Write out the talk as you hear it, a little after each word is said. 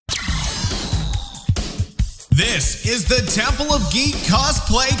This is the Temple of Geek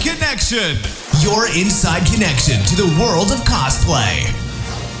Cosplay Connection, your inside connection to the world of cosplay.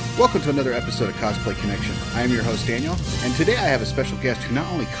 Welcome to another episode of Cosplay Connection. I am your host, Daniel, and today I have a special guest who not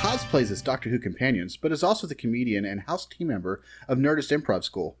only cosplays as Doctor Who companions, but is also the comedian and house team member of Nerdist Improv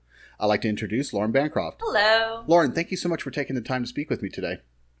School. I'd like to introduce Lauren Bancroft. Hello. Lauren, thank you so much for taking the time to speak with me today.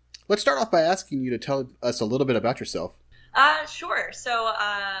 Let's start off by asking you to tell us a little bit about yourself. Sure. So,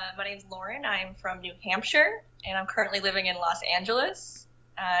 my name's Lauren. I'm from New Hampshire, and I'm currently living in Los Angeles.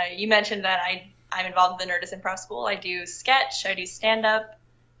 You mentioned that I'm involved in the Nerdist Improv School. I do sketch, I do stand-up,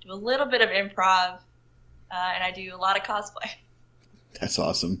 do a little bit of improv, and I do a lot of cosplay. That's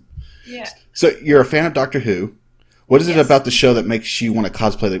awesome. Yeah. So, you're a fan of Doctor Who. What is it about the show that makes you want to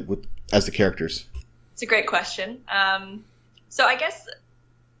cosplay as the characters? It's a great question. So, I guess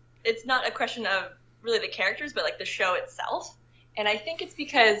it's not a question of really the characters, but like the show itself. And I think it's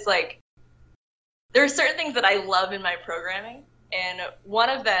because like there are certain things that I love in my programming, and one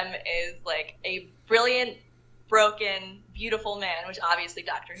of them is like a brilliant, broken, beautiful man, which obviously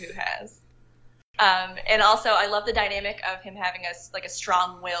Doctor Who has. And also I love the dynamic of him having a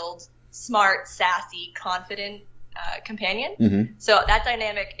strong-willed, smart, sassy, confident companion. Mm-hmm. So that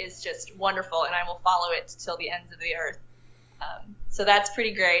dynamic is just wonderful, and I will follow it till the ends of the earth. So that's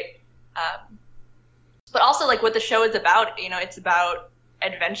pretty great. But also, like, what the show is about, it's about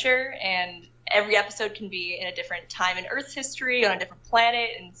adventure, and every episode can be in a different time in Earth's history, on a different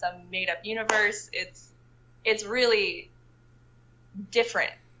planet, in some made-up universe. It's really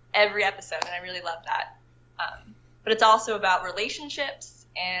different every episode, and I really love that. But it's also about relationships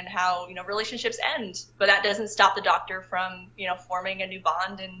and how, relationships end, but that doesn't stop the Doctor from, forming a new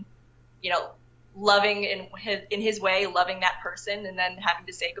bond and, loving in his way, loving that person, and then having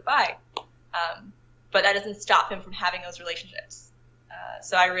to say goodbye. But that doesn't stop him from having those relationships.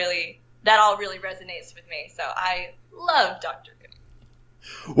 So that all really resonates with me. So I love Doctor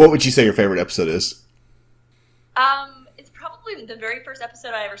Who. What would you say your favorite episode is? It's probably the very first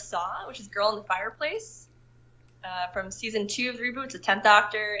episode I ever saw, which is Girl in the Fireplace, from season 2 of the reboot. It's the 10th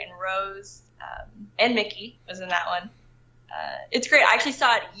Doctor, and Rose and Mickey was in that one. It's great. I actually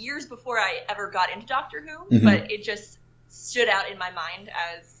saw it years before I ever got into Doctor Who, mm-hmm. but it just stood out in my mind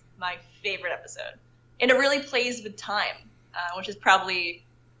as my favorite episode. And it really plays with time, which is probably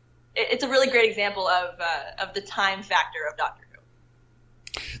it's a really great example of the time factor of Doctor Who.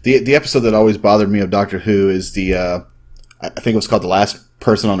 The episode that always bothered me of Doctor Who is the I think it was called The Last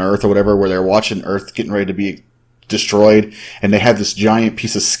Person on Earth or whatever, where they're watching Earth getting ready to be destroyed, and they have this giant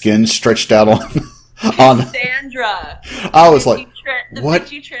piece of skin stretched out on Sandra. I was like, what?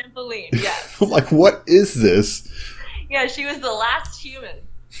 The trampoline. Yes. I'm like, what is this? Yeah, she was the last human.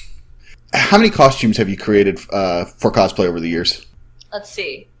 How many costumes have you created for cosplay over the years? Let's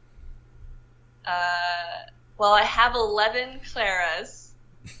see. Well, I have 11 Claras.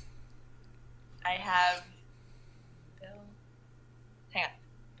 I have Bill. Hang on.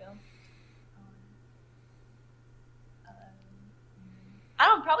 Bill. I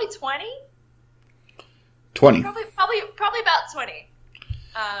don't know, probably 20? 20. Probably about 20.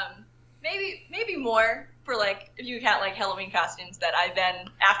 Maybe more. For if you count Halloween costumes that I then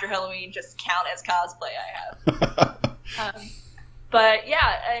after Halloween just count as cosplay I have. But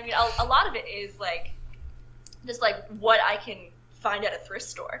yeah, I mean a lot of it is just what I can find at a thrift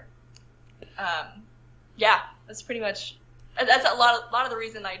store. Yeah, that's pretty much that's a lot of the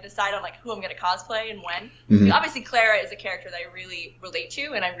reason I decide on who I'm going to cosplay and when. Mm-hmm. Obviously, Clara is a character that I really relate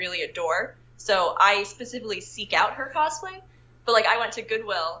to and I really adore, so I specifically seek out her cosplay. But I went to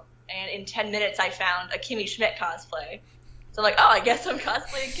Goodwill. And in 10 minutes, I found a Kimmy Schmidt cosplay. So I'm like, oh, I guess I'm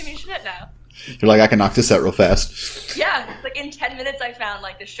cosplaying Kimmy Schmidt now. You're like, I can knock this out real fast. Yeah. In 10 minutes, I found,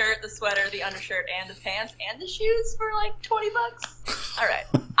 the shirt, the sweater, the undershirt, and the pants, and the shoes for, $20. All right.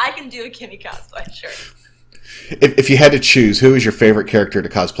 I can do a Kimmy cosplay, sure. If you had to choose, who is your favorite character to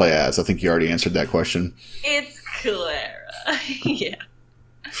cosplay as? I think you already answered that question. It's Clara. Yeah.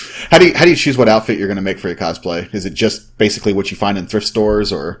 How do you choose what outfit you're going to make for your cosplay? Is it just basically what you find in thrift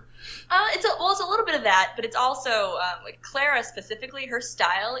stores, or...? It's a little bit of that, but it's also Clara specifically. Her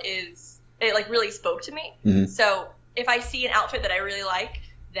style really spoke to me. Mm-hmm. So if I see an outfit that I really like,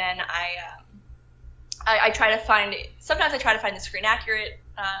 then I try to find. Sometimes I try to find the screen accurate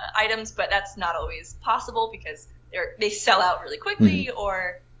items, but that's not always possible because they sell out really quickly, mm-hmm.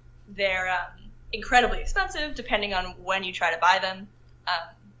 or they're incredibly expensive depending on when you try to buy them.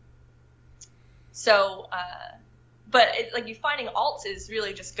 But you finding alts is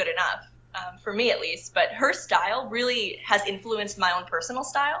really just good enough, for me at least. But her style really has influenced my own personal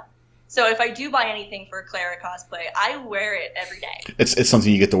style. So if I do buy anything for Clara cosplay, I wear it every day. It's something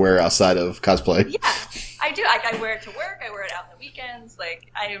you get to wear outside of cosplay. Yeah, I do. I wear it to work. I wear it out on the weekends.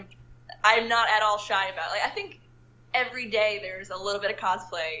 Like I'm not at all shy about it. Like I think every day there's a little bit of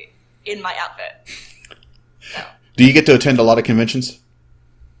cosplay in my outfit. So. Do you get to attend a lot of conventions?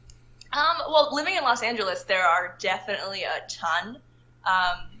 Well, living in Los Angeles, there are definitely a ton.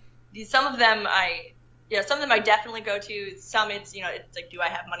 Some of them I definitely go to. Some it's like, do I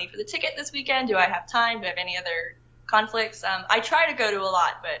have money for the ticket this weekend? Do I have time? Do I have any other conflicts? I try to go to a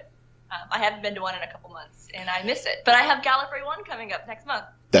lot, but I haven't been to one in a couple months, and I miss it. But I have Gallifrey 1 coming up next month.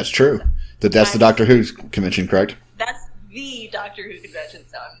 That's true. That's the Doctor Who convention, correct? That's the Doctor Who convention,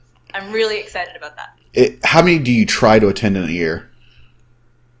 so I'm really excited about that. How many do you try to attend in a year?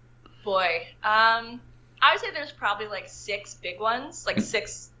 Boy, I would say there's probably like 6 big ones, like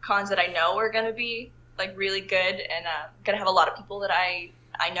 6 cons that I know are going to be like really good and going to have a lot of people that I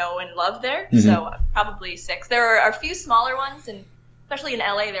know and love there. Mm-hmm. So probably 6. There are a few smaller ones, and especially in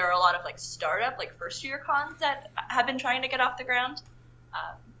LA, there are a lot of like startup, like first year cons that have been trying to get off the ground.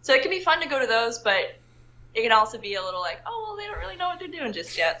 So it can be fun to go to those, but it can also be a little like, oh, well, they don't really know what they're doing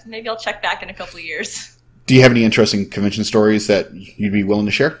just yet. So maybe I'll check back in a couple of years. Do you have any interesting convention stories that you'd be willing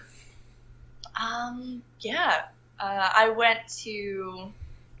to share? Yeah. I went to,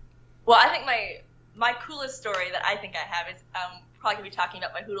 well, I think my coolest story that I think I have is probably going to be talking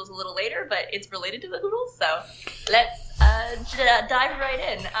about my Hoodles a little later, but it's related to the Hoodles, so let's dive right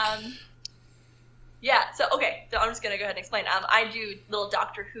in. So I'm just going to go ahead and explain. I do little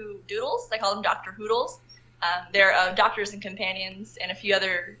Doctor Who doodles. I call them Doctor Hoodles. They're doctors and companions and a few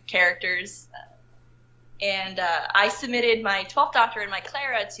other characters. And I submitted my 12th Doctor and my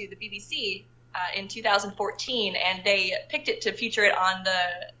Clara to the BBC in 2014, and they picked it to feature it on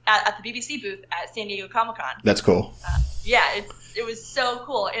at the BBC booth at San Diego Comic-Con. That's cool. It was so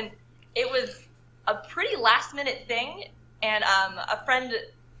cool, and it was a pretty last-minute thing. And a friend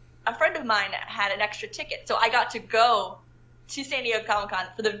of mine had an extra ticket, so I got to go to San Diego Comic-Con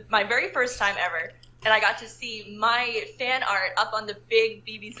for my very first time ever, and I got to see my fan art up on the big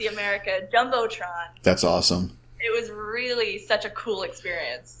BBC America Jumbotron. That's awesome. It was really such a cool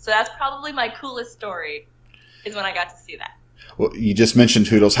experience. So that's probably my coolest story, is when I got to see that. Well, you just mentioned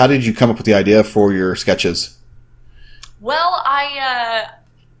Hoodles. How did you come up with the idea for your sketches? Well, I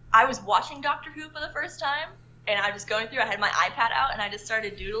was watching Doctor Who for the first time, and I was going through, I had my iPad out, and I just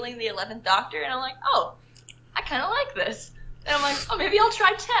started doodling the 11th Doctor, and I'm like, oh, I kind of like this. And I'm like, oh, maybe I'll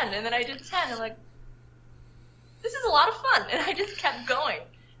try 10. And then I did 10. I'm like, this is a lot of fun. And I just kept going.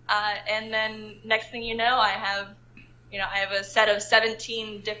 And then next thing you know, I have a set of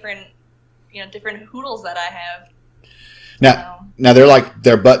 17 different Hoodles that I have. Now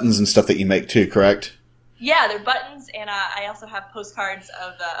they're buttons and stuff that you make too, correct? Yeah, they're buttons, and I also have postcards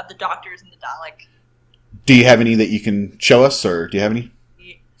of the Doctors and the Dalek. Do you have any that you can show us, or do you have any?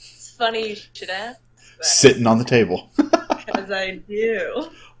 It's funny you should ask. Sitting on the table. Because I do.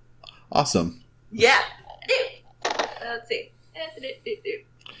 Awesome. Yeah, I do. Let's see.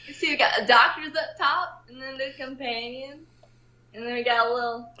 You see, we got the Doctors up top, and then the companions, and then we got a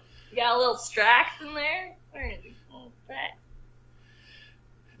little Strax in there. Where is he? Little Strax.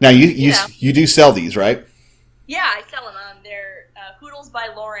 Now you do sell these, right? Yeah, I sell them. They're Hoodles by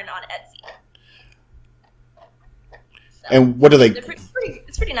Lauren on Etsy. So, and what are they?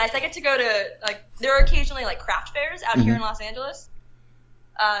 It's pretty nice. I get to go to there are occasionally craft fairs out here in Los Angeles.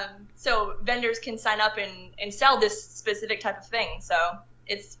 So vendors can sign up and sell this specific type of thing. So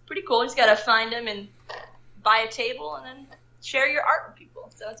it's pretty cool. You just gotta find them and buy a table and then share your art with people.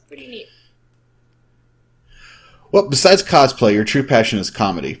 So it's pretty neat. Well, besides cosplay, your true passion is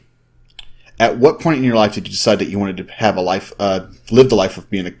comedy. At what point in your life did you decide that you wanted to have a life, live the life of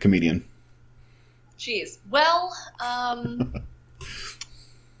being a comedian? Jeez. Well,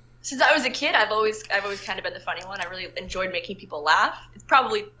 since I was a kid, I've always kind of been the funny one. I really enjoyed making people laugh. It's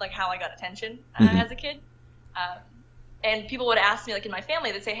probably how I got attention as a kid. And people would ask me, in my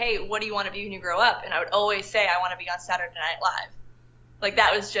family, they'd say, "Hey, what do you want to be when you grow up?" And I would always say, "I want to be on Saturday Night Live."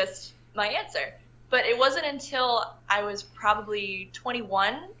 That was just my answer. But it wasn't until I was probably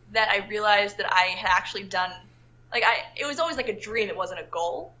 21 that I realized that I had actually done, it was always a dream. It wasn't a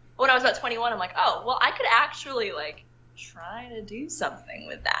goal. But when I was about 21, I'm like, oh, well, I could actually try to do something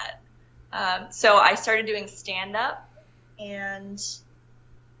with that. So I started doing stand-up, and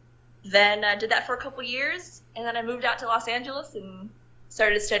then did that for a couple years. And then I moved out to Los Angeles and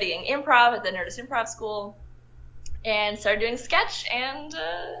started studying improv at the Nerdist Improv School, and started doing sketch, and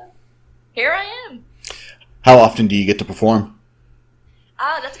here I am. How often do you get to perform?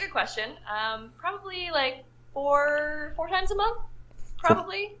 That's a good question. Probably four times a month.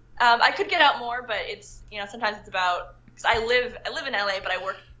 Probably. I could get out more, but it's sometimes it's about, because I live in LA, but I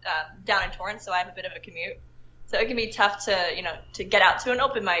work down in Torrance, so I have a bit of a commute. So it can be tough to get out to an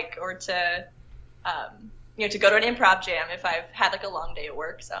open mic or to to go to an improv jam if I've had like a long day at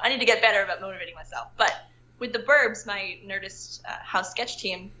work. So I need to get better about motivating myself. But with the Burbs, my Nerdist house sketch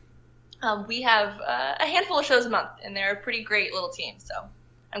team, we have a handful of shows a month, and they're a pretty great little team. So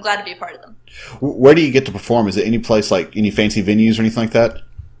I'm glad to be a part of them. Where do you get to perform? Is it any place, like any fancy venues or anything like that?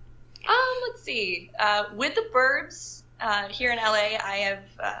 Let's see. With the Burbs here in LA,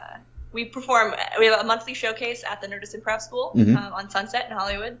 we have a monthly showcase at the Nerdist Improv School on Sunset in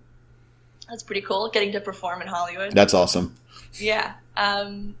Hollywood. That's pretty cool, getting to perform in Hollywood. That's awesome. Yeah.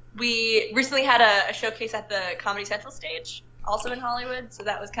 We recently had a showcase at the Comedy Central stage, also in Hollywood, so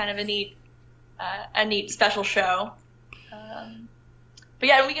that was kind of a neat special show. But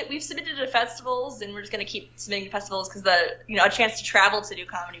yeah, we've submitted to festivals, and we're just going to keep submitting to festivals because a chance to travel to do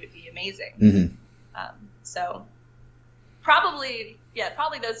comedy would be amazing. So probably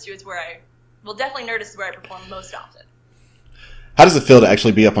those two is definitely Nerdist is where I perform most often. How does it feel to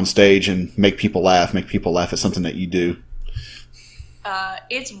actually be up on stage and make people laugh at something that you do?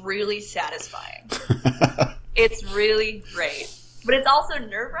 It's really satisfying. It's really great. But it's also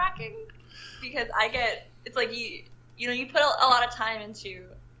nerve-wracking because it's like you put a lot of time into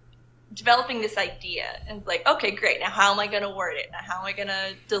developing this idea, and it's like, okay, great, now how am I going to word it? Now how am I going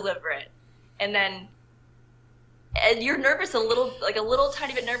to deliver it? And you're nervous a little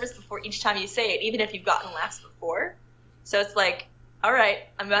tiny bit nervous before each time you say it, even if you've gotten laughs before. So it's like, all right,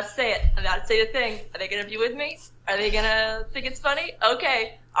 I'm about to say it. I'm about to say the thing. Are they going to be with me? Are they going to think it's funny?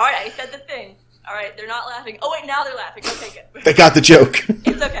 Okay. All right, I said the thing. All right, they're not laughing. Oh, wait, now they're laughing. Okay, good. They got the joke.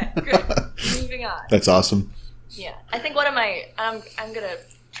 It's okay. Good. Moving on. That's awesome. Yeah. I think one of my I'm going to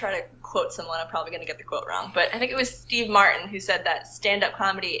try to quote someone. I'm probably going to get the quote wrong. But I think it was Steve Martin who said that stand-up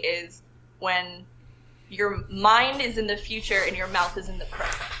comedy is when your mind is in the future and your mouth is in the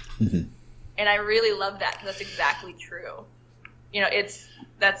present. Mm-hmm. And I really love that because that's exactly true.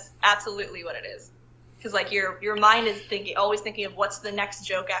 That's absolutely what it is. Because like your mind is always thinking of what's the next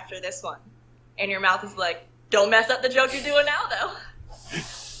joke after this one, and your mouth is like, don't mess up the joke you're doing now, though.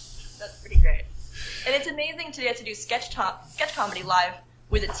 That's pretty great. And it's amazing to get to do sketch comedy live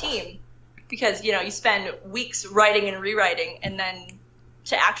with a team, because you spend weeks writing and rewriting, and then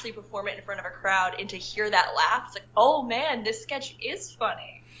to actually perform it in front of a crowd and to hear that laugh, it's like, oh man, this sketch is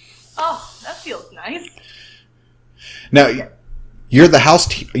funny. Oh, that feels nice. Now, you're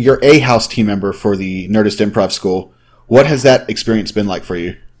a house team member for the Nerdist Improv School. What has that experience been like for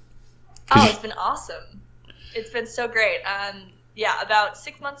you? Oh, it's been awesome. It's been so great. About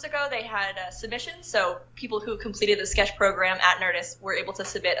 6 months ago, they had submissions. So people who completed the sketch program at Nerdist were able to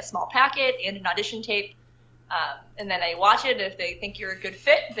submit a small packet and an audition tape. And then they watch it. If they think you're a good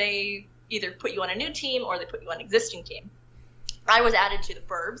fit, they either put you on a new team or they put you on an existing team. I was added to the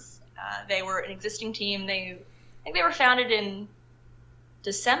Burbs. They were an existing team. I think they were founded in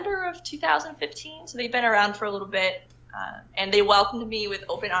December of 2015, so they've been around for a little bit. And they welcomed me with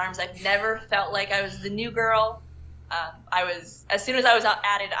open arms. I've never felt like I was the new girl. As soon as I was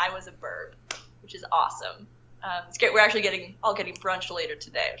added, I was a Burb, which is awesome. It's great. We're actually all getting brunch later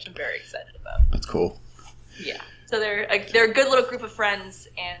today, which I'm very excited about. That's cool. Yeah. So they're a good little group of friends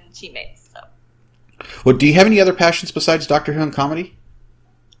and teammates. So. Well, do you have any other passions besides Doctor Who and comedy?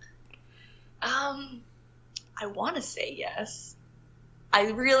 I want to say yes.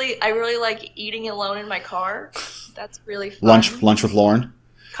 I really like eating alone in my car. That's really fun. Lunch with Lauren.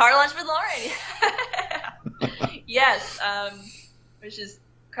 Car lunch with Lauren. Yes. Which is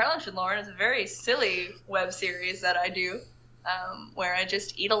Car Lunch with Lauren is a very silly web series that I do, where I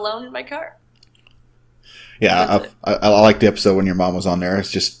just eat alone in my car. Yeah, I like the episode when your mom was on there.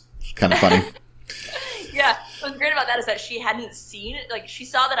 It's just kind of funny. Yeah, what's great about that is that she hadn't seen it. Like, she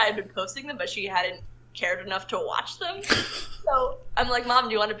saw that I had been posting them, but she hadn't cared enough to watch them. So I'm like, Mom,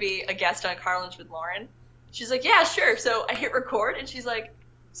 do you want to be a guest on Car Lunch with Lauren? She's like, yeah, sure. So I hit record, and she's like,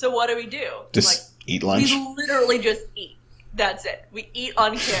 so what do we do? Just eat lunch? We literally just eat. That's it. We eat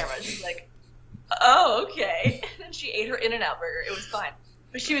on camera. She's like, oh, okay. And then she ate her In-N-Out burger. It was fine.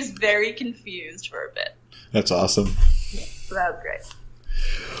 But she was very confused for a bit. That's awesome. Yeah, so that was great.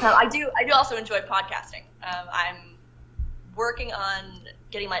 I do also enjoy podcasting. I'm working on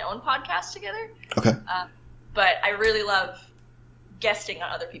getting my own podcast together. Okay. But I really love guesting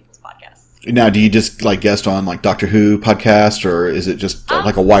on other people's podcasts. Now, do you just guest on Doctor Who podcast, or is it just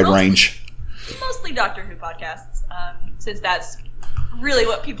a wide range? Mostly Doctor Who podcasts, since that's really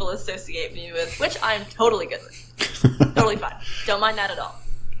what people associate me with, which I'm totally good with. Totally fine. Don't mind that at all.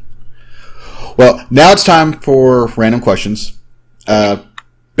 Well, now it's time for random questions.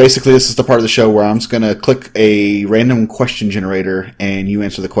 Basically, this is the part of the show where I'm just going to click a random question generator and you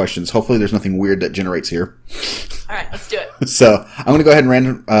answer the questions. Hopefully there's nothing weird that generates here. All right, let's do it. So I'm going to go ahead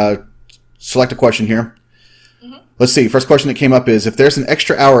and select a question here. Mm-hmm. Let's see. First question that came up is, if there's an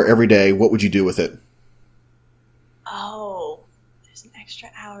extra hour every day, what would you do with it? Oh, there's an extra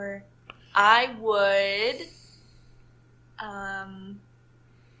hour. I would...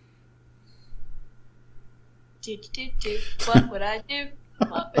 What would I do?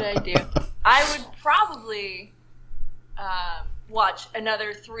 What would I do? I would probably watch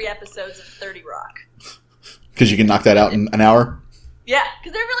another 3 episodes of 30 Rock. Because you can knock that out in an hour? Yeah,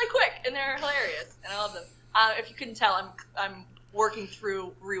 because they're really quick and they're hilarious, and I love them. If you couldn't tell, I'm working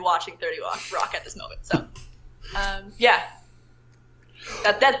through rewatching 30 Rock at this moment. So, yeah.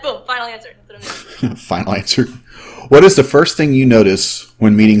 That's boom. Final answer. That's what I'm doing. Final answer. What is the first thing you notice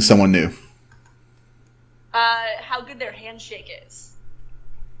when meeting someone new? How good their handshake is.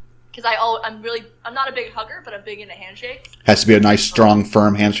 Because I'm not a big hugger, but I'm big into handshakes. Has to be a nice, strong,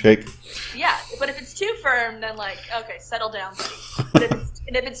 firm handshake. Yeah, but if it's too firm, then okay, settle down, buddy.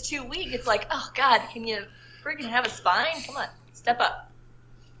 But if it's too weak, it's like, oh God, can you freaking have a spine? Come on, step up.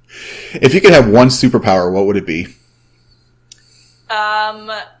 If you could have one superpower, what would it be? Even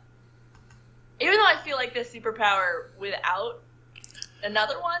though I feel like this superpower without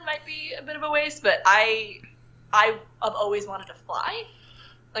another one might be a bit of a waste, but I've always wanted to fly.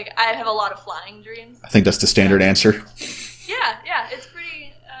 Like, I have a lot of flying dreams. I think that's the standard answer. Yeah, it's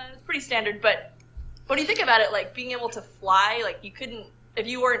pretty standard. But when you think about it, like, being able to fly, like, you couldn't, if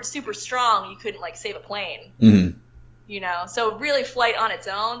you weren't super strong, you couldn't, like, save a plane. Mm-hmm. You know? So really, flight on its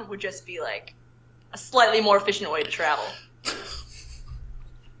own would just be, like, a slightly more efficient way to travel.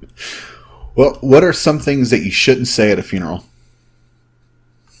 Well, what are some things that you shouldn't say at a funeral?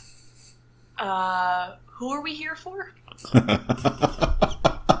 Who are we here for?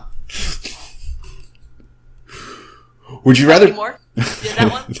 Would you rather... More? Yeah,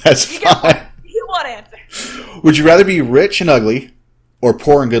 that one? That's fine. You want to answer. Would you rather be rich and ugly or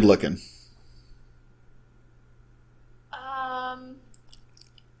poor and good looking?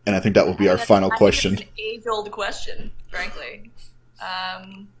 And I think that will be our final question. It's an age-old question, frankly.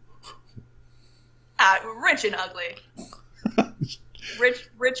 Rich and ugly.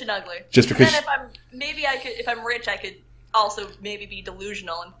 Rich and ugly. Just because. And then if I'm rich, I could also maybe be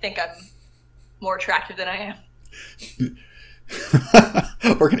delusional and think I'm more attractive than I am.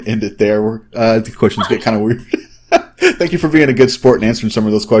 We're gonna end it there. The questions get kind of weird. Thank you for being a good sport and answering some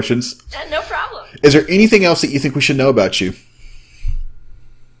of those questions. Yeah, no problem. Is there anything else that you think we should know about you?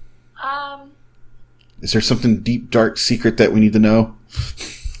 Is there something deep, dark, secret that we need to know?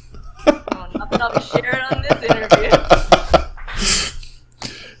 Nothing I'll be sharing on this interview.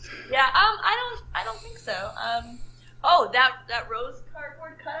 Yeah, I don't think so. That rose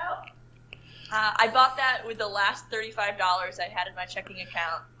cardboard cutout. I bought that with the last $35 I had in my checking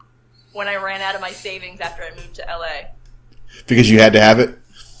account when I ran out of my savings after I moved to LA. Because you had to have it?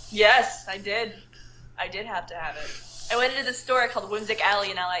 Yes, I did. I did have to have it. I went into this store called Whimsic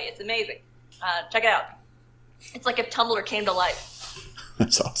Alley in LA. It's amazing. Check it out. It's like if Tumblr came to life.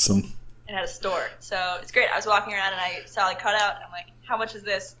 That's awesome. It had a store. So it's great. I was walking around and I saw it cut out. I'm like, how much is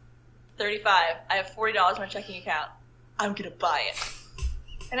this? $35. I have $40 in my checking account. I'm going to buy it.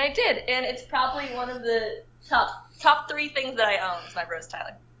 And I did. And it's probably one of the top 3 things that I own is my rose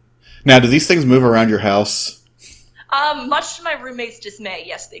tiling. Now, do these things move around your house? Much to my roommate's dismay,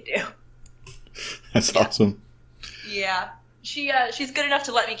 yes, they do. That's awesome. Yeah. She's good enough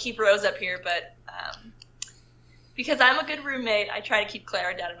to let me keep Rose up here, but because I'm a good roommate, I try to keep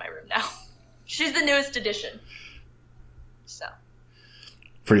Clara down in my room now. She's the newest addition. So.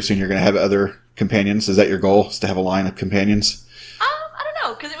 Pretty soon you're going to have other companions. Is that your goal, is to have a line of companions? I don't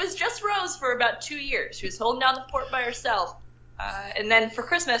know, because it was just Rose for about 2 years. She was holding down the fort by herself. And then for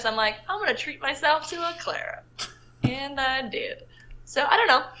Christmas, I'm like, I'm going to treat myself to a Clara. And I did. So, I don't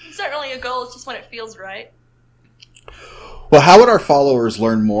know. It's not really a goal. It's just when it feels right. Well, how would our followers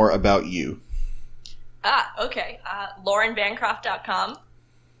learn more about you? Okay. LaurenBancroft.com.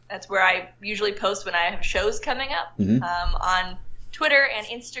 That's where I usually post when I have shows coming up. Mm-hmm. On Twitter and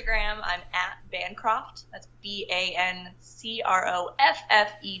Instagram, I'm at Bancroft. That's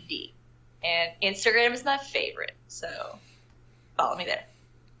Bancroffed. And Instagram is my favorite, so follow me there.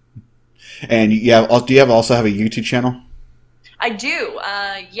 And do you also have a YouTube channel? I do.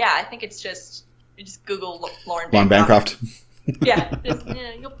 I think it's just Google Lauren Bancroft. Yeah,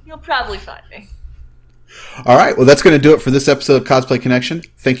 you'll probably find me. All right, well, that's going to do it for this episode of Cosplay Connection.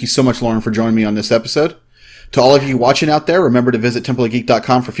 Thank you so much, Lauren, for joining me on this episode. To all of you watching out there, remember to visit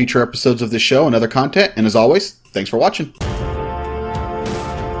templeofgeek.com for future episodes of this show and other content. And as always, thanks for watching.